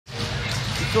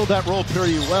filled that role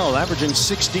pretty well, averaging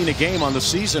 16 a game on the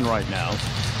season right now.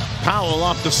 Powell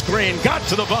off the screen, got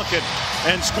to the bucket,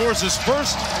 and scores his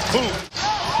first. Boom.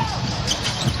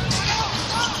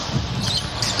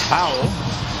 Powell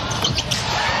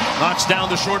knocks down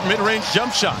the short mid-range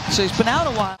jump shot. So he's been out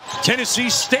a while. Tennessee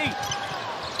State,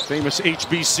 famous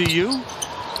HBCU.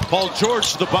 Paul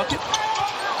George to the bucket,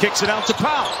 kicks it out to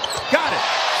Powell. Got it.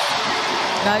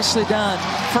 Nicely done.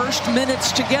 First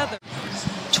minutes together.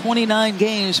 29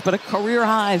 games, but a career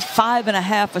high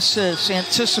 5.5 assists.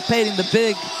 Anticipating the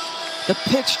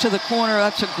pitch to the corner.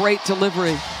 That's a great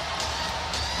delivery.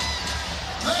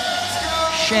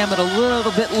 Shamet a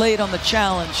little bit late on the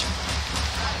challenge.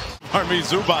 Army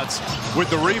Zubats with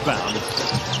the rebound.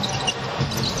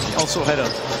 He also had a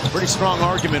pretty strong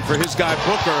argument for his guy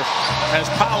Booker as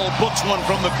Powell books one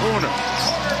from the corner.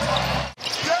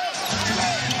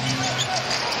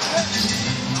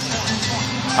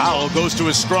 Powell goes to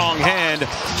his strong hand,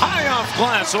 high off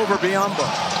glass over Biombo.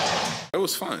 It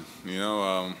was fun, you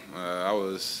know. I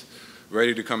was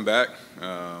ready to come back.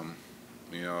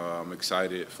 You know, I'm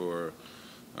excited for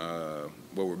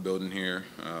what we're building here.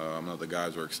 I know the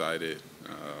guys were excited.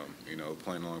 You know,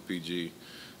 playing along PG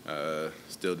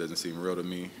still doesn't seem real to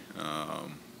me.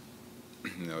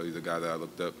 You know, he's a guy that I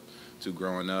looked up to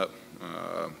growing up.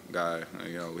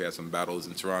 You know, we had some battles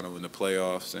in Toronto in the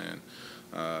playoffs, and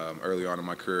early on in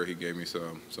my career, he gave me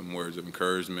some words of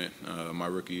encouragement. My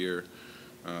rookie year,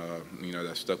 you know,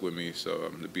 that stuck with me. So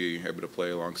to be able to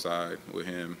play alongside with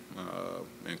him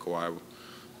and Kawhi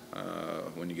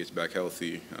when he gets back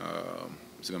healthy,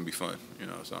 it's going to be fun. You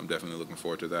know, so I'm definitely looking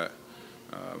forward to that.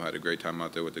 I had a great time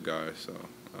out there with the guys, so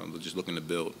I'm just looking to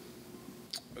build.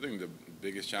 I think the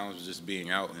biggest challenge is just being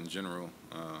out in general.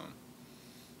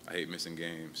 I hate missing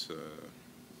games,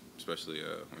 especially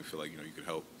when you feel like, you know, you could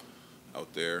help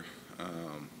out there.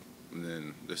 And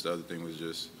then this the other thing was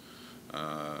just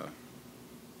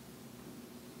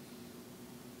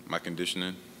my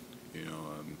conditioning. You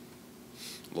know,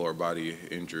 lower body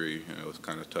injury. You know, it was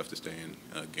kind of tough to stay in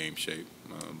game shape,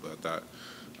 but I thought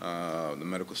the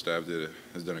medical staff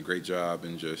has done a great job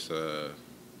in just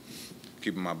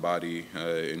keeping my body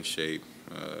in shape,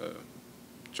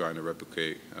 trying to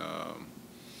replicate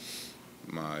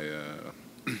my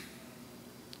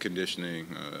conditioning.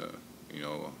 You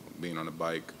know, being on a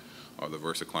bike or the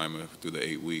Versa climber through the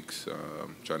 8 weeks,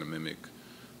 trying to mimic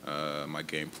my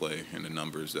gameplay and the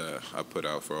numbers that I put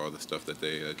out for all the stuff that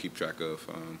they keep track of.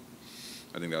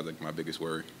 I think that was like my biggest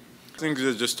worry. I think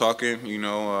just talking, you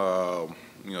know,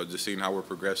 just seeing how we're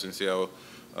progressing, see how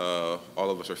all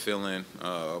of us are feeling,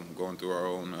 going through our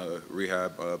own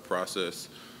rehab process,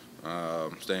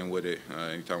 staying with it.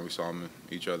 Anytime we saw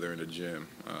each other in the gym,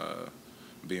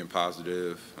 being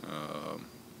positive,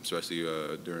 especially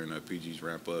during PG's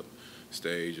ramp-up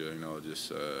stage, you know,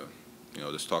 just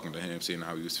talking to him, seeing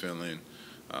how he was feeling,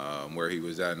 where he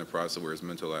was at in the process, where his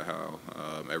mental at, how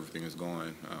everything is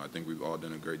going. I think we've all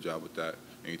done a great job with that.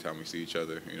 Anytime we see each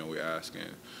other, you know, we ask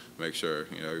and make sure,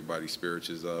 you know, everybody's spirits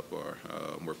is up or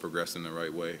we're progressing the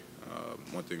right way.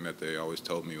 One thing that they always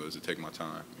told me was to take my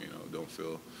time. You know, don't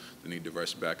feel the need to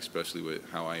rush back, especially with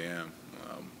how I am.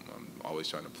 I'm always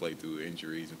trying to play through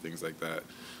injuries and things like that,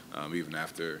 even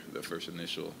after the first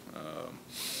initial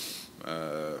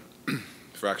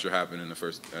fracture happened in the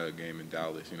first game in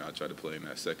Dallas. You know, I tried to play in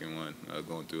that second one,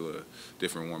 going through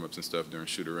different warm-ups and stuff during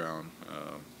shoot-around,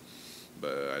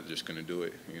 but I just couldn't do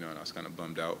it. You know, and I was kind of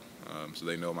bummed out. So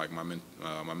they know like my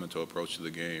mental approach to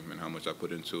the game and how much I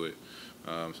put into it.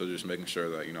 So just making sure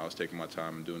that, you know, I was taking my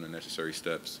time and doing the necessary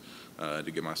steps to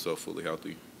get myself fully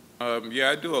healthy. Yeah,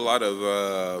 I do a lot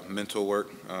of mental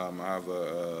work. I have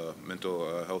a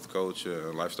mental health coach,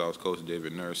 a lifestyles coach,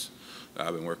 David Nurse, that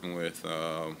I've been working with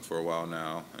for a while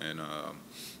now. And,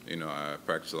 you know, I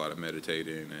practice a lot of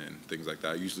meditating and things like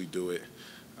that. I usually do it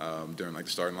during, like,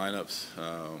 the starting lineups,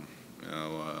 you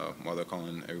know, while they're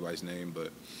calling everybody's name.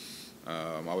 But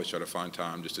I always try to find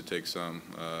time just to take some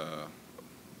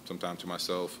time to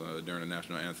myself during the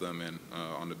national anthem and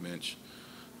on the bench.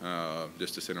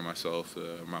 Just to center myself,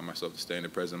 remind myself to stay in the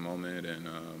present moment and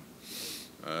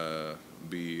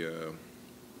be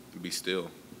still.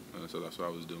 So that's what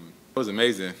I was doing. It was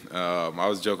amazing. I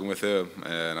was joking with him,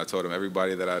 and I told him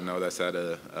everybody that I know that's had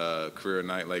a career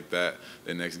night like that,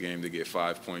 the next game to get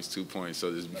 5 points, 2 points.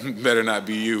 So this better not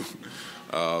be you.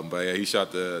 But yeah, he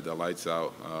shot the lights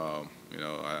out. You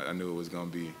know, I knew it was going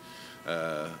to be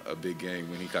a big game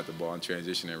when he got the ball in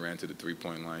transition and ran to the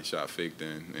three-point line, shot faked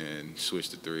and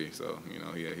switched to three. So, you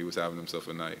know, he was having himself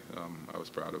a night. I was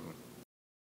proud of him.